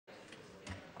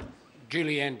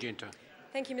Julianne Genter.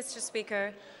 Thank you, Mr.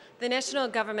 Speaker. The national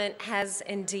government has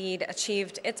indeed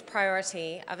achieved its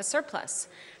priority of a surplus,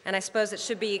 and I suppose it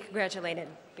should be congratulated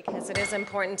because it is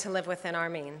important to live within our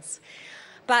means.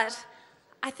 But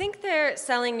I think they're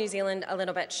selling New Zealand a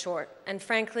little bit short, and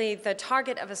frankly, the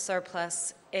target of a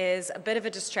surplus is a bit of a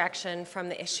distraction from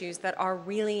the issues that are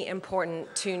really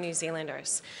important to New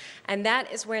Zealanders. And that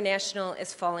is where National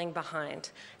is falling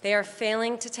behind. They are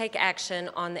failing to take action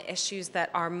on the issues that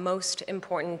are most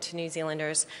important to New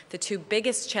Zealanders, the two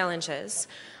biggest challenges,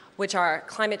 which are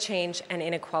climate change and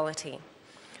inequality.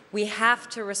 We have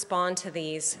to respond to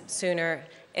these sooner,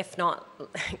 if not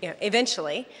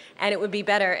eventually, and it would be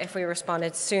better if we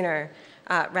responded sooner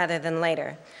rather than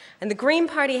later. And the Green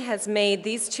Party has made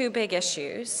these two big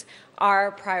issues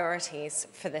our priorities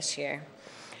for this year.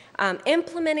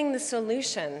 Implementing the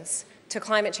solutions to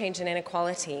climate change and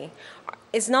inequality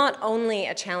is not only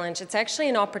a challenge, it's actually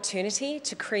an opportunity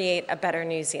to create a better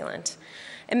New Zealand.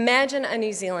 Imagine a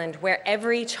New Zealand where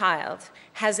every child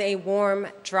has a warm,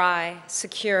 dry,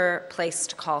 secure place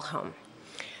to call home,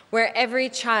 where every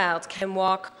child can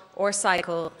walk or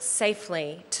cycle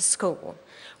safely to school,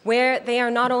 where they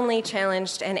are not only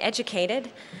challenged and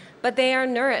educated, but they are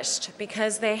nourished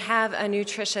because they have a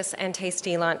nutritious and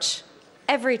tasty lunch.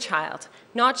 Every child,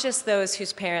 not just those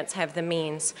whose parents have the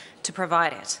means to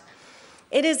provide it.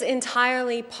 It is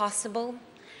entirely possible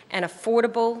and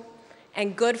affordable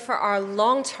and good for our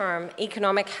long-term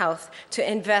economic health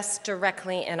to invest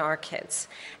directly in our kids.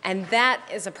 And that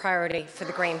is a priority for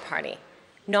the Green Party,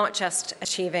 not just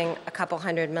achieving a couple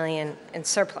 $100 million in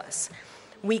surplus.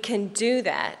 We can do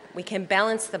that, we can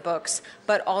balance the books,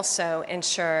 but also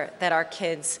ensure that our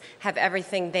kids have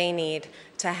everything they need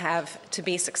to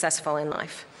be successful in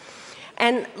life.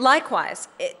 And likewise,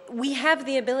 we have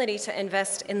the ability to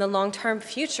invest in the long-term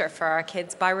future for our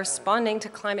kids by responding to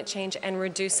climate change and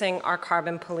reducing our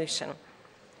carbon pollution.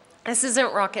 This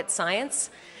isn't rocket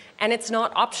science, and it's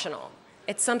not optional.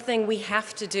 It's something we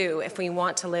have to do if we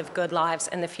want to live good lives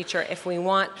in the future, if we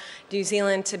want New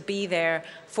Zealand to be there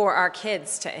for our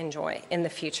kids to enjoy in the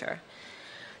future.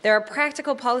 There are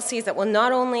practical policies that will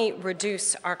not only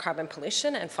reduce our carbon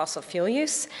pollution and fossil fuel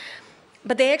use,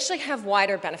 but they actually have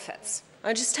wider benefits.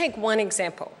 I'll just take one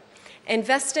example.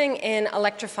 Investing in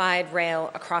electrified rail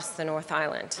across the North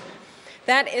Island.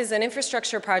 That is an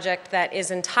infrastructure project that is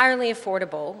entirely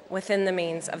affordable within the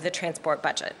means of the transport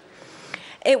budget.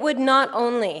 It would not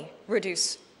only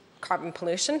reduce carbon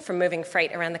pollution from moving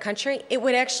freight around the country, it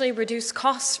would actually reduce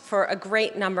costs for a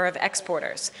great number of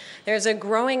exporters. There's a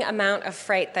growing amount of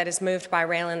freight that is moved by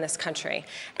rail in this country,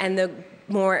 and the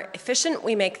more efficient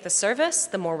we make the service,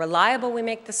 the more reliable we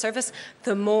make the service,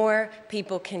 the more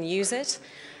people can use it,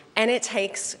 and it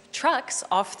takes trucks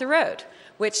off the road,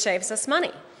 which saves us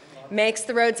money, makes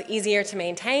the roads easier to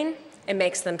maintain, it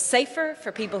makes them safer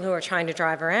for people who are trying to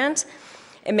drive around.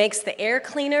 It makes the air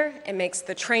cleaner, it makes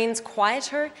the trains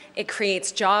quieter, it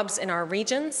creates jobs in our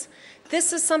regions.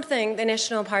 This is something the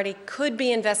National Party could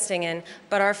be investing in,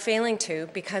 but are failing to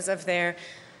because of their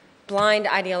blind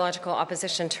ideological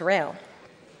opposition to rail.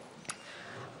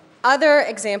 Other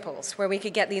examples where we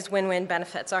could get these win-win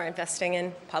benefits are investing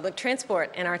in public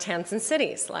transport in our towns and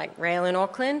cities, like rail in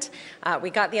Auckland. We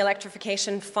got the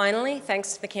electrification finally,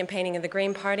 thanks to the campaigning of the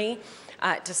Green Party.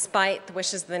 Despite the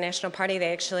wishes of the National Party,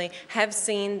 they actually have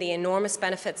seen the enormous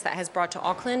benefits that has brought to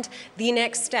Auckland. The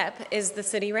next step is the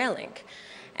City Rail Link.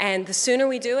 And the sooner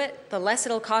we do it, the less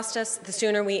it'll cost us, the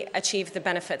sooner we achieve the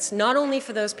benefits, not only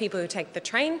for those people who take the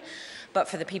train, but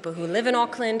for the people who live in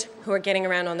Auckland, who are getting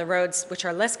around on the roads, which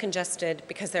are less congested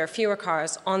because there are fewer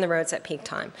cars on the roads at peak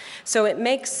time. So it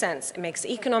makes sense, it makes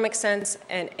economic sense,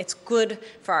 and it's good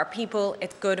for our people,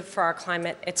 it's good for our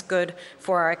climate, it's good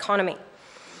for our economy.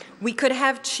 We could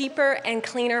have cheaper and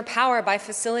cleaner power by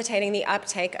facilitating the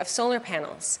uptake of solar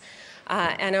panels.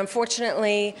 And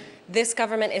unfortunately, this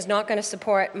government is not going to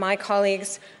support my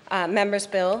colleagues' member's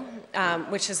bill,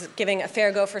 which is giving a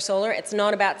fair go for solar. It's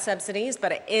not about subsidies,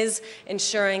 but it is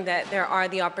ensuring that there are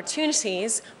the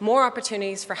opportunities, more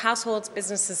opportunities for households,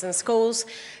 businesses, and schools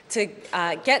to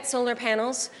get solar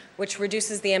panels, which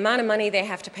reduces the amount of money they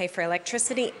have to pay for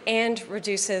electricity and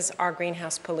reduces our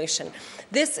greenhouse pollution.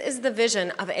 This is the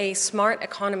vision of a smart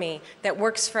economy that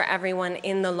works for everyone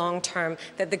in the long term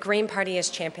that the Green Party is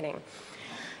championing.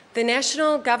 The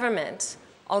national government,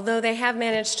 although they have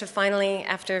managed to finally,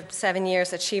 after 7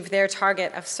 years, achieve their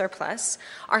target of surplus,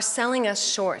 are selling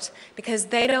us short because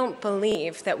they don't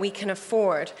believe that we can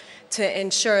afford to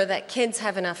ensure that kids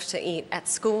have enough to eat at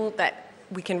school, that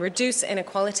we can reduce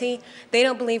inequality. They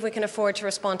don't believe we can afford to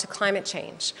respond to climate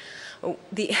change.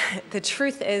 The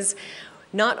truth is,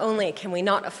 not only can we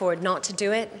not afford not to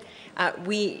do it,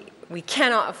 we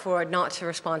cannot afford not to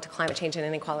respond to climate change and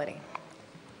inequality.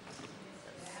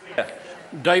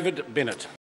 David Bennett.